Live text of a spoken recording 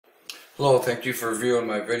Hello, thank you for viewing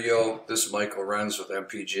my video. This is Michael Renz with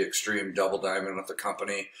MPG Extreme Double Diamond with the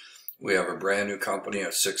company. We have a brand new company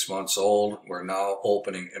at 6 months old. We're now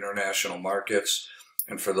opening international markets.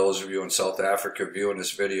 And for those of you in South Africa viewing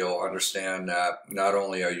this video, understand that not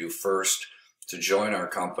only are you first to join our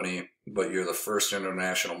company, but you're the first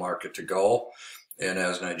international market to go. And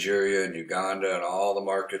as Nigeria and Uganda and all the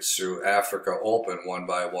markets through Africa open one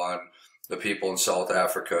by one, the people in South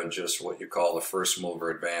Africa just what you call the first mover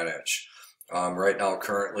advantage. Right now,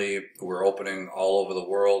 currently, we're opening all over the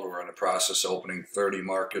world. We're in the process of opening 30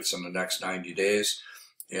 markets in the next 90 days.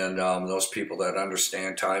 And those people that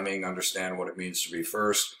understand timing, understand what it means to be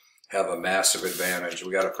first, have a massive advantage.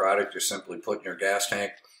 We got a product you simply put in your gas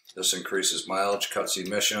tank. This increases mileage, cuts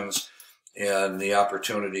emissions, and the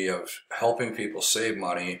opportunity of helping people save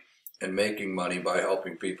money and making money by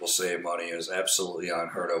helping people save money is absolutely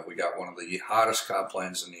unheard of. We got one of the hottest comp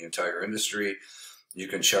plans in the entire industry. You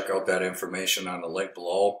can check out that information on the link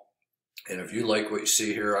below. And if you like what you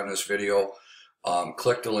see here on this video,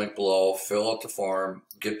 click the link below, fill out the form,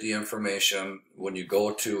 get the information. When you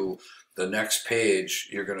go to the next page,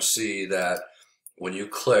 you're going to see that when you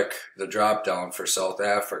click the drop down for South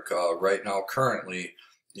Africa, right now currently,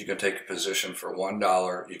 you can take a position for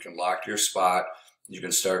 $1. You can lock your spot. You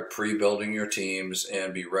can start pre-building your teams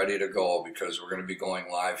and be ready to go because we're going to be going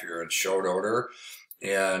live here in short order.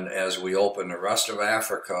 And as we open the rest of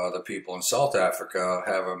Africa, the people in South Africa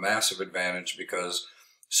have a massive advantage because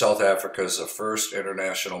South Africa is the first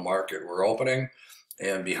international market we're opening.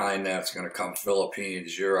 And behind that's going to come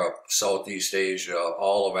Philippines, Europe, Southeast Asia,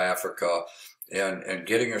 all of Africa. And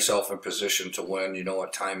getting yourself in position to win, you know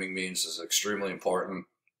what timing means, is extremely important.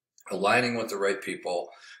 Aligning with the right people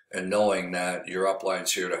and knowing that your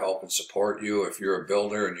upline's here to help and support you. If you're a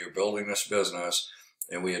builder and you're building this business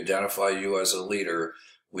and we identify you as a leader,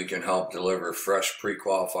 we can help deliver fresh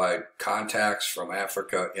pre-qualified contacts from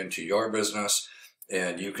Africa into your business,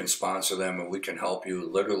 and you can sponsor them and we can help you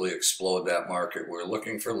literally explode that market. We're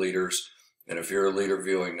looking for leaders, and if you're a leader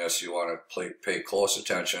viewing this, you want to pay close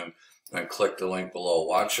attention and click the link below.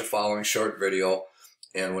 Watch the following short video,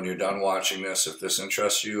 and when you're done watching this, if this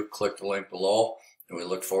interests you, click the link below, and we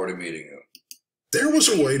look forward to meeting you. There was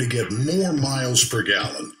a way to get more miles per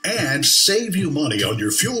gallon and save you money on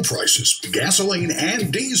your fuel prices, gasoline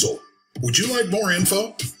and diesel. Would you like more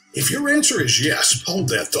info? If your answer is yes, hold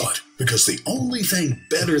that thought, because the only thing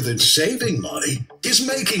better than saving money is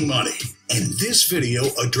making money. And this video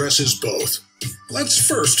addresses both. Let's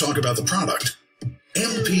first talk about the product.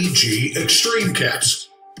 MPG Extreme Caps,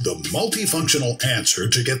 the multifunctional answer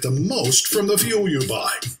to get the most from the fuel you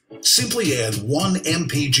buy. Simply add one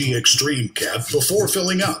MPG Extreme Cap before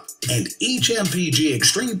filling up, and each MPG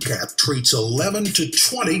Extreme Cap treats 11 to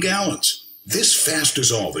 20 gallons. This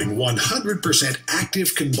fast-dissolving, 100%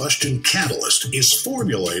 active combustion catalyst is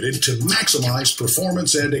formulated to maximize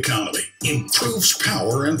performance and economy, improves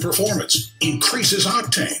power and performance, increases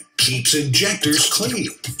octane, keeps injectors clean,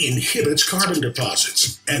 inhibits carbon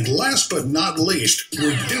deposits, and last but not least,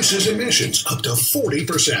 reduces emissions up to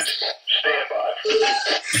 40%.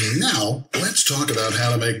 And now, let's talk about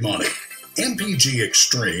how to make money. MPG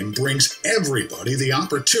Extreme brings everybody the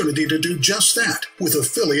opportunity to do just that with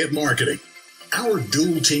affiliate marketing. Our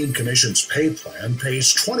dual team commissions pay plan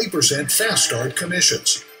pays 20% fast start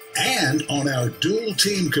commissions. And on our dual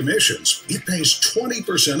team commissions, it pays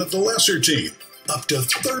 20% of the lesser team, up to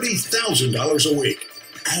 $30,000 a week.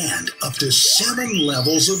 And up to 7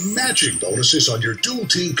 levels of matching bonuses on your dual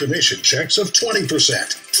team commission checks of 20%, 20%,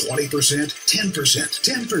 10%,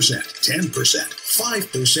 10%, 10%,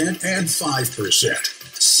 5%, and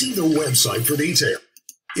 5%. See the website for detail.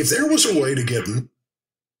 If there was a way to get...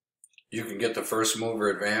 You can get the first mover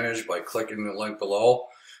advantage by clicking the link below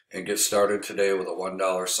and get started today with a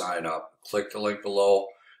 $1 sign up. Click the link below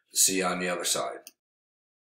to see you on the other side.